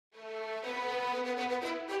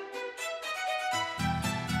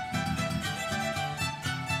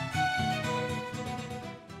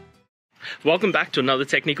Welcome back to another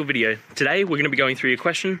technical video. Today we're going to be going through your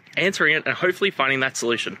question, answering it, and hopefully finding that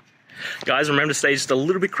solution. Guys, remember to stay just a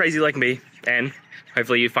little bit crazy like me, and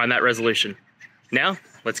hopefully you find that resolution. Now,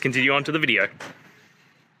 let's continue on to the video.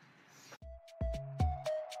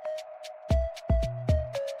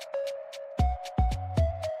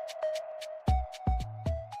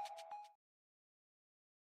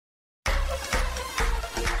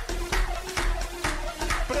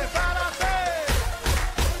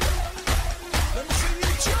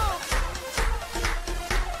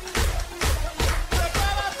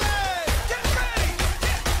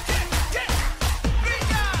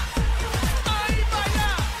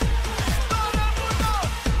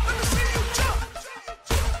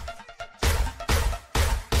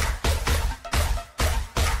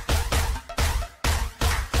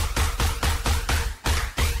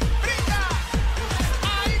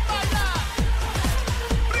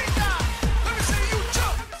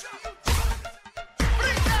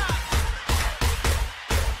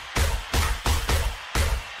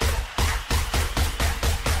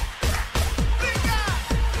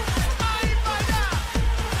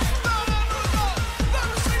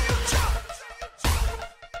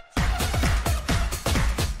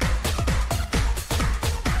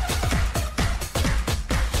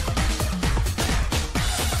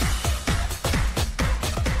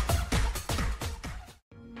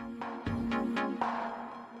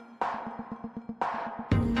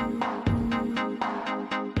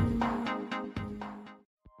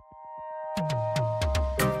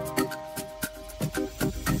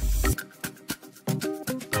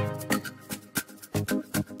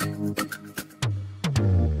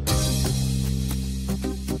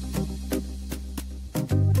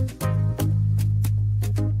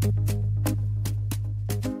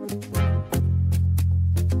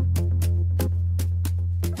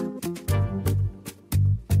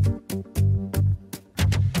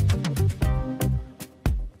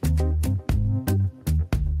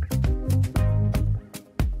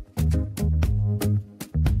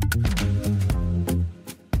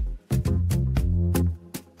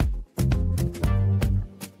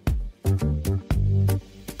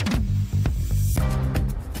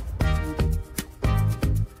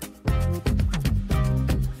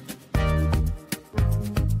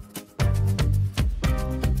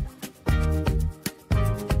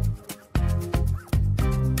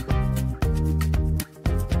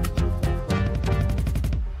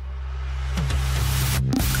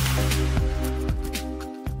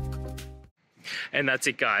 And that's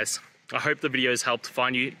it, guys. I hope the video has helped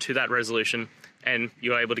find you to that resolution and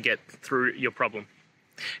you're able to get through your problem.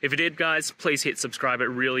 If it did, guys, please hit subscribe. I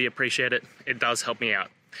really appreciate it. It does help me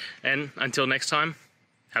out. And until next time,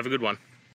 have a good one.